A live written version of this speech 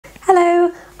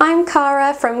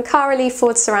Cara from Cara Lee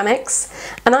Ford Ceramics,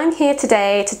 and I'm here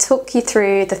today to talk you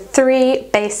through the 3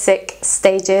 basic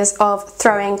stages of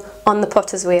throwing on the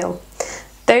potter's wheel.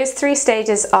 Those 3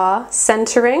 stages are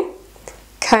centering,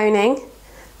 coning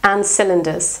and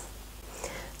cylinders.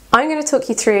 I'm going to talk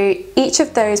you through each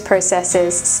of those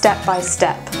processes step by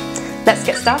step. Let's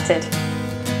get started.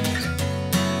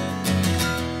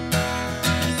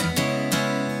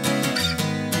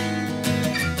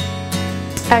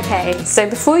 Okay, so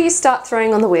before you start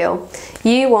throwing on the wheel,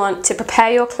 you want to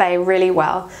prepare your clay really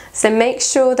well. So make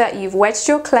sure that you've wedged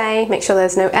your clay, make sure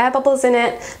there's no air bubbles in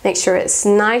it, make sure it's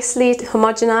nicely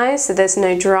homogenized so there's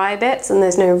no dry bits and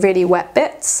there's no really wet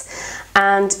bits.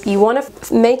 And you want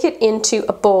to make it into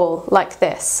a ball like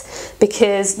this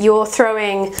because you're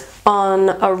throwing on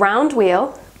a round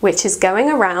wheel which is going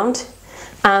around.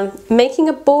 Making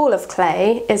a ball of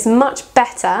clay is much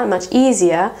better, much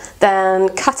easier than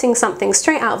cutting something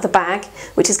straight out of the bag,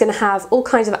 which is going to have all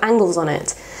kinds of angles on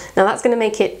it. Now that's going to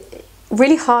make it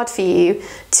really hard for you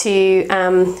to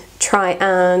try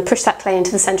and push that clay into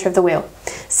the center of the wheel.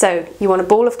 So you want a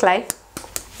ball of clay.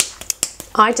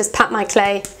 I just pat my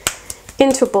clay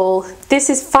into a ball.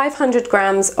 This is 500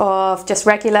 grams of just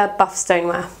regular buff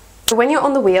stoneware. When you're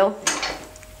on the wheel,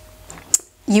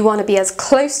 you want to be as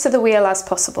close to the wheel as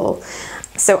possible.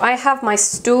 So I have my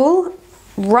stool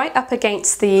right up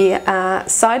against the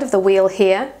side of the wheel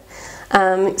here.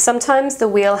 Sometimes the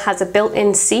wheel has a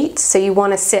built-in seat, so you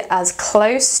want to sit as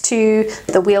close to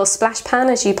the wheel splash pan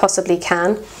as you possibly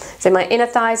can. So my inner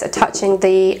thighs are touching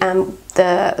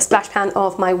the splash pan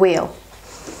of my wheel.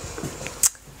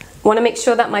 I want to make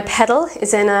sure that my pedal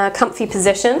is in a comfy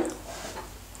position,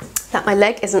 that my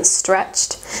leg isn't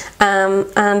stretched,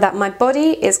 and that my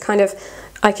body is kind of,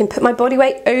 I can put my body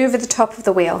weight over the top of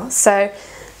the wheel. So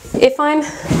if I'm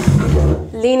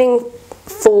leaning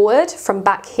forward from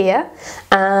back here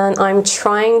and I'm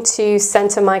trying to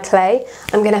center my clay,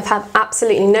 I'm going to have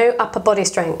absolutely no upper body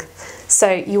strength.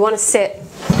 So you want to sit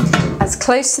as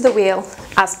close to the wheel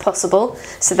as possible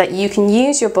so that you can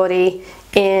use your body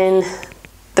in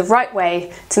the right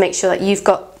way to make sure that you've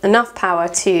got enough power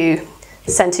to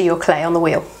center your clay on the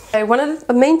wheel. So one of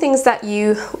the main things that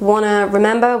you want to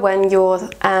remember when you're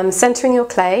centering your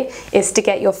clay is to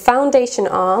get your foundation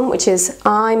arm, which is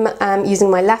I'm using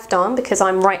my left arm because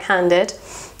I'm right-handed.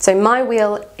 So my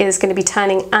wheel is going to be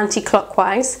turning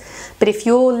anti-clockwise, but if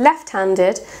you're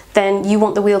left-handed, then you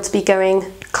want the wheel to be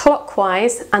going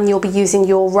clockwise and you'll be using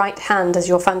your right hand as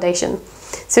your foundation.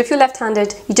 So if you're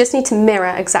left-handed, you just need to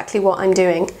mirror exactly what I'm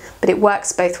doing, but it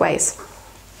works both ways.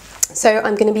 So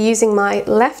I'm going to be using my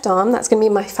left arm, that's going to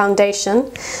be my foundation,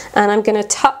 and I'm going to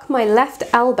tuck my left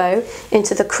elbow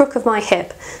into the crook of my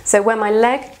hip. So where my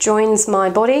leg joins my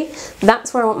body,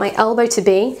 that's where I want my elbow to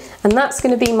be, and that's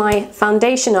going to be my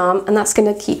foundation arm, and that's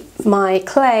going to keep my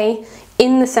clay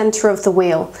in the center of the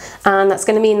wheel. And that's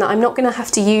going to mean that I'm not going to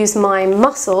have to use my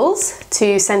muscles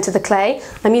to center the clay,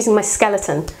 I'm using my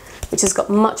skeleton, which has got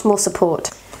much more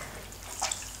support.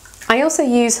 I also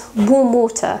use warm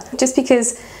water, just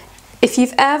because if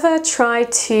you've ever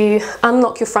tried to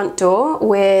unlock your front door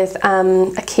with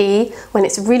a key when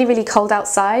it's really, really cold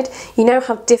outside, you know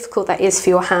how difficult that is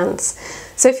for your hands.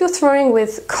 So if you're throwing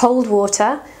with cold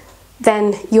water,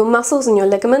 then your muscles and your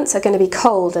ligaments are going to be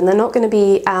cold and they're not going to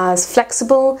be as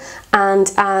flexible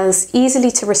and as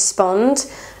easily to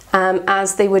respond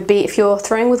as they would be if you're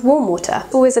throwing with warm water.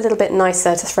 Always a little bit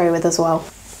nicer to throw with as well.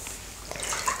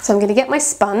 So I'm going to get my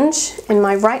sponge in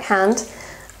my right hand,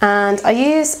 and I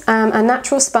use a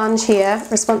natural sponge here,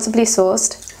 responsibly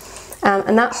sourced,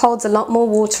 and that holds a lot more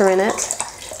water in it,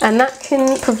 and that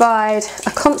can provide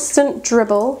a constant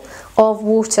dribble of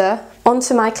water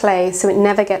onto my clay so it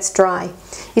never gets dry.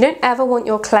 You don't ever want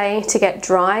your clay to get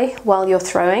dry while you're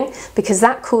throwing because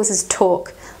that causes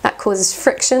torque, that causes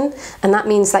friction, and that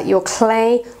means that your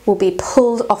clay will be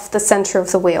pulled off the center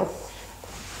of the wheel.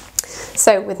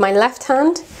 So with my left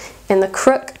hand in the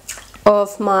crook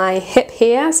of my hip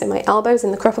here, so my elbow's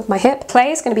in the crook of my hip, clay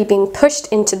is going to be being pushed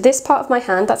into this part of my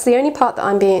hand. That's the only part that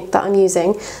I'm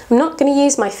using. I'm not going to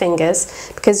use my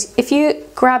fingers because if you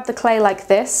grab the clay like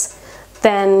this,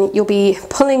 then you'll be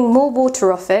pulling more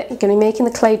water off it. You're going to be making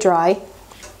the clay dry,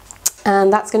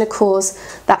 and that's going to cause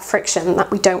that friction that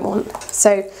we don't want.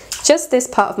 So just this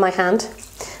part of my hand,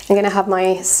 I'm going to have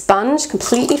my sponge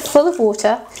completely full of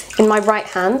water in my right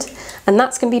hand, and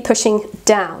that's going to be pushing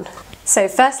down. So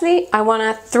firstly, I want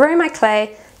to throw my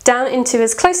clay down into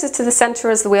as close to the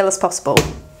center as the wheel as possible.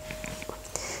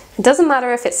 It doesn't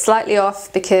matter if it's slightly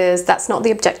off because that's not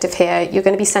the objective here. You're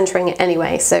going to be centering it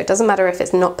anyway, so it doesn't matter if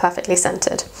it's not perfectly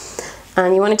centered.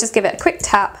 And you want to just give it a quick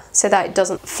tap so that it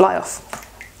doesn't fly off.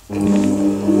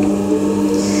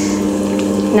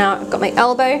 Now I've got my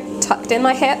elbow tucked in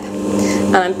my hip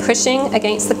and I'm pushing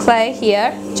against the clay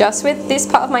here, just with this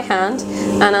part of my hand,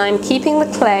 and I'm keeping the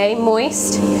clay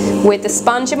moist with the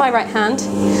sponge in my right hand,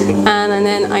 and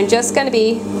then I'm just going to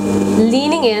be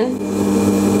leaning in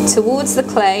towards the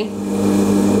clay,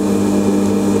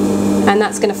 and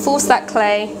that's going to force that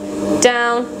clay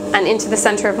down and into the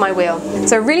center of my wheel.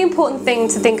 So a really important thing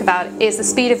to think about is the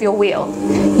speed of your wheel.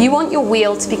 You want your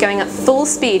wheel to be going at full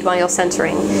speed while you're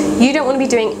centering. You don't want to be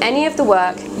doing any of the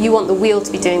work, you want the wheel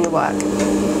to be doing the work.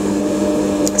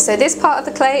 So this part of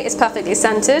the clay is perfectly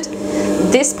centered.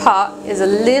 This part is a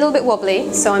little bit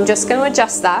wobbly, so I'm just going to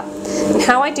adjust that. And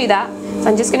how I do that is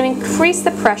I'm just going to increase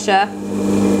the pressure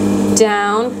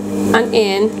down and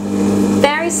in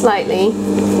very slightly,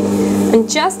 and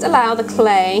just allow the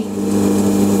clay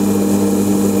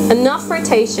enough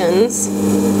rotations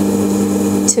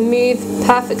to move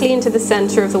perfectly into the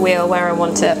center of the wheel where I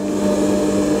want it.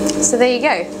 So there you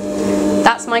go.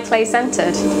 That's my clay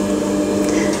centered.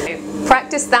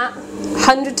 Practice that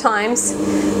 100 times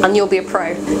and you'll be a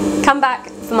pro. Come back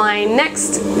for my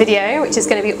next video, which is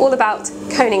going to be all about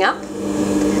coning up.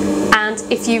 And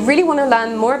if you really want to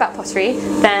learn more about pottery,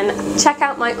 then check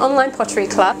out my online pottery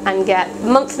club and get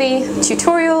monthly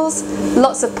tutorials,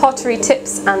 lots of pottery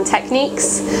tips and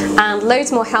techniques, and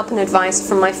loads more help and advice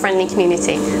from my friendly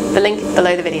community. The link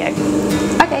below the video.